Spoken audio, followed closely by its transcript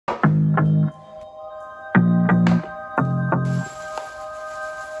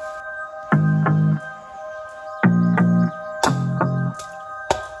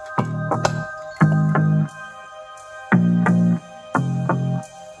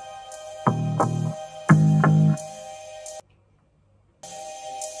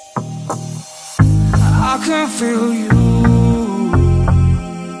can feel you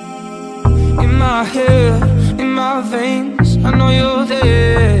in my head, in my veins. I know you're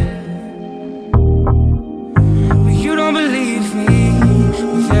there, but you don't believe me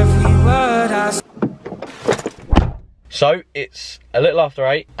with every word I say. So it's a little after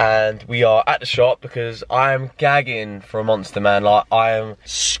 8 and we are at the shop because I am gagging for a Monster, man. Like, I am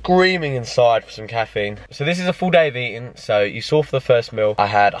screaming inside for some caffeine. So this is a full day of eating. So you saw for the first meal I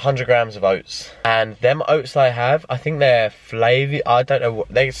had 100 grams of oats, and them oats I have, I think they're flavy, I don't know what,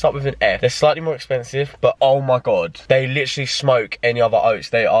 they start with an F. They're slightly more expensive, but oh my god, they literally smoke any other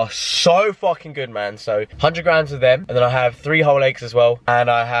oats. They are so fucking good, man. So 100 grams of them, and then I have 3 whole eggs as well, and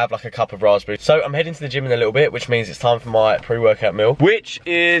I have like a cup of raspberries. So I'm heading to the gym in a little bit, which means it's time for my pre-workout meal, which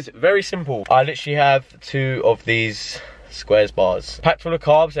is very simple. I literally have 2 of these squares bars packed full of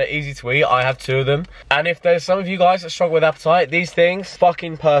carbs. They're easy to eat. I have 2 of them, and if there's some of you guys that struggle with appetite, these things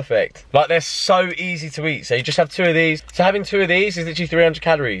fucking perfect. Like, they're so easy to eat. So you just have 2 of these. So having 2 of these is literally 300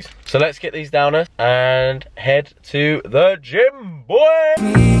 calories. So let's get these downers and head to the gym, boy.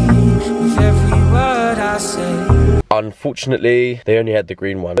 With every word I say. Unfortunately, they only had the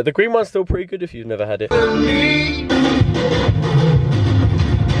green one, but the green one's still pretty good if you've never had it.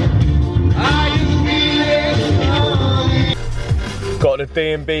 Got the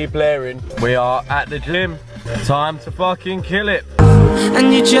D&B blaring. We are at the gym. Time to fucking kill it.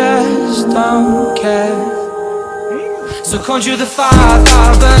 And you just don't care. So conjure the fire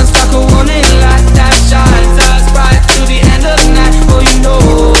burns like a warning light that shines us bright to the end of the night. Oh, you know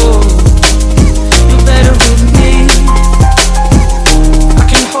you're better with me. I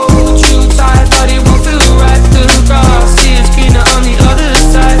can hold you tight, but it won't feel right. The grass is greener on the other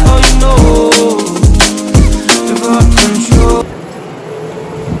side. Oh, you know you've got control.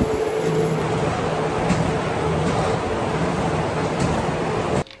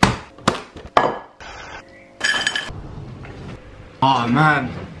 Oh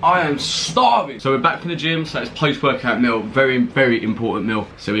man, I am starving. So we're back from the gym, so it's post-workout meal, very, very important meal.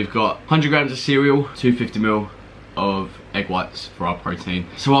 So we've got 100 grams of cereal, 250ml of egg whites for our protein.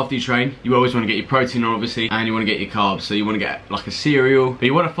 So after you train, you always want to get your protein on, obviously, and you want to get your carbs. So you want to get like a cereal, but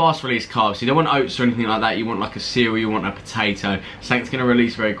you want a fast release carb. So you don't want oats or anything like that. You want like a cereal, you want a potato, something that's going to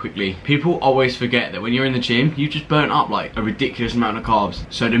release very quickly. People always forget that when you're in the gym, you just burn up like a ridiculous amount of carbs.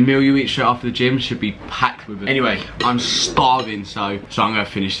 So the meal you eat straight after the gym should be packed with it. Anyway, I'm starving, so I'm going to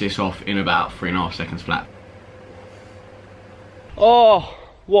finish this off in about 3.5 seconds flat. Oh,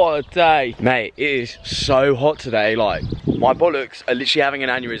 what a day. Mate, it is so hot today. Like, my bollocks are literally having an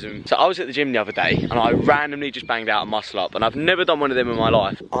aneurysm. So I was at the gym the other day and I randomly just banged out a muscle up, and I've never done one of them in my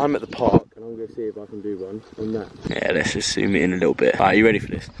life. I'm at the park and I'm going to see if I can do one on that. Yeah, let's just zoom it in a little bit. Alright, you ready for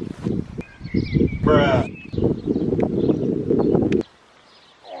this? Bruh.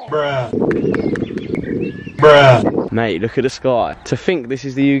 Bruh. Bruh. Mate, look at the sky. To think this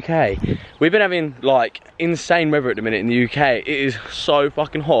is the UK. We've been having like insane weather at the minute in the UK. It is so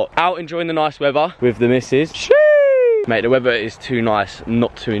fucking hot. Out enjoying the nice weather with the missus. Mate, the weather is too nice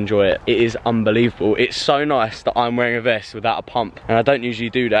not to enjoy it. It is unbelievable. It's so nice that I'm wearing a vest without a pump, and I don't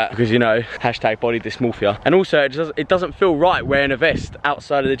usually do that because, you know, hashtag body dysmorphia. And also it doesn't feel right wearing a vest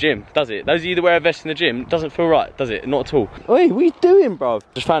outside of the gym, does it? Those of you that wear a vest in the gym, it doesn't feel right, does it? Not at all. Oi, what are you doing, bruv?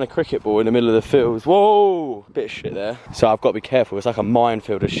 Just found a cricket ball in the middle of the field. Whoa, bit of shit there. So I've got to be careful. It's like a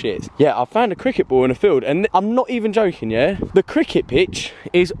minefield of shit. Yeah, I found a cricket ball in a field, and I'm not even joking, yeah? The cricket pitch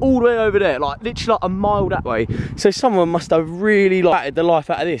is all the way over there, like literally like a mile that way. So someone must have really like battered the life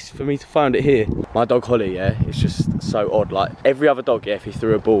out of this for me to find it here. My dog Holly, yeah, it's just so odd. Like every other dog, yeah, if he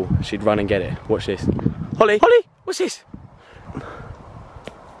threw a ball, she'd run and get it. Watch this. Holly, Holly, what's this?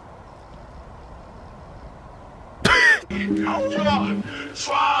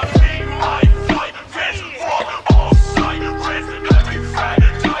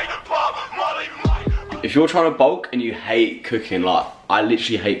 If you're trying to bulk and you hate cooking, like I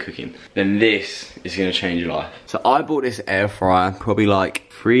literally hate cooking, then this is gonna change your life. So I bought this air fryer probably like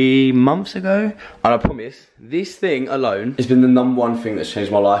 3 months ago, and I promise this thing alone has been the #1 thing that's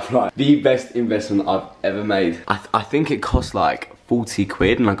changed my life. Like the best investment I've ever made. I think it cost like 40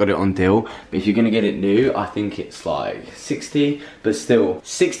 quid and I got it on deal, but if you're gonna get it new, I think it's like 60, but still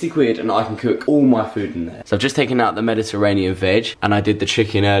 60 quid and I can cook all my food in there. So I've just taken out the Mediterranean veg and I did the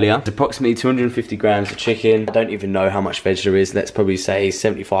chicken earlier. It's approximately 250 grams of chicken. I don't even know how much veg there is. Let's probably say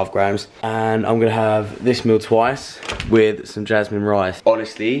 75 grams. And I'm gonna have this meal twice with some jasmine rice.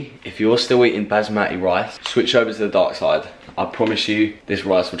 Honestly, if you're still eating basmati rice, switch over to the dark side. I promise you, this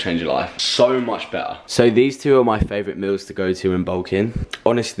rice will change your life. So much better. So these two are my favourite meals to go to and bulk in.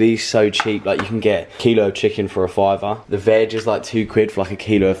 Honestly, these are so cheap. Like, you can get a kilo of chicken for £5. The veg is like £2 for like a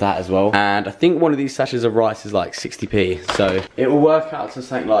kilo of that as well. And I think one of these sachets of rice is like 60p. So it will work out to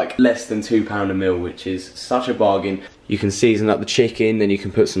something like less than £2 a meal, which is such a bargain. You can season up the chicken, then you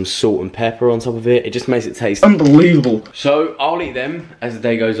can put some salt and pepper on top of it. It just makes it taste unbelievable. So I'll eat them as the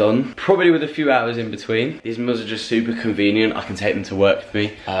day goes on, probably with a few hours in between. These meals are just super convenient. I can take them to work with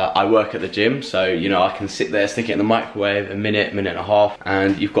me. I work at the gym, so you know, I can sit there, stick it in the microwave, a minute, minute and a half,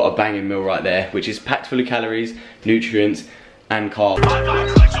 and you've got a banging meal right there, which is packed full of calories, nutrients, and carbs.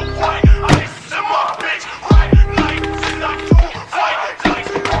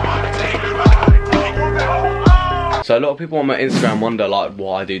 So a lot of people on my Instagram wonder like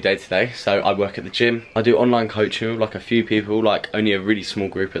what I do day to day. So I work at the gym, I do online coaching with like a few people, like only a really small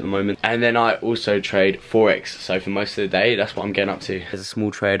group at the moment. And then I also trade Forex. So for most of the day, that's what I'm getting up to. There's a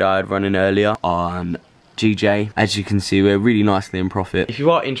small trade I had running earlier on GJ. As you can see, we're really nicely in profit. If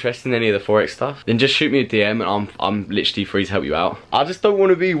you are interested in any of the Forex stuff, then just shoot me a DM and I'm literally free to help you out. I just don't want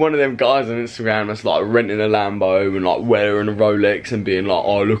to be one of them guys on Instagram that's like renting a Lambo and like wearing a Rolex and being like,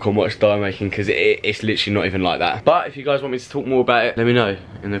 oh look how much dough I'm making, because it's literally not even like that. But if you guys want me to talk more about it, let me know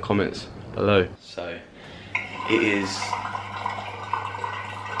in the comments below. So it is,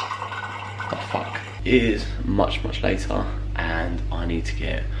 oh fuck, it is much later and I need to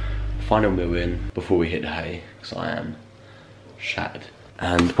get final meal in before we hit the hay, because I am shattered.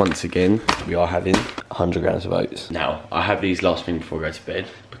 And once again, we are having 100 grams of oats. Now, I have these last thing before I go to bed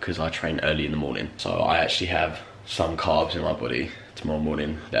because I train early in the morning. So I actually have some carbs in my body tomorrow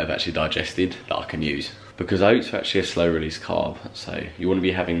morning that I've actually digested that I can use. Because oats are actually a slow release carb, so you want to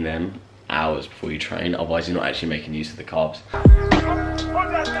be having them hours before you train, otherwise you're not actually making use of the carbs.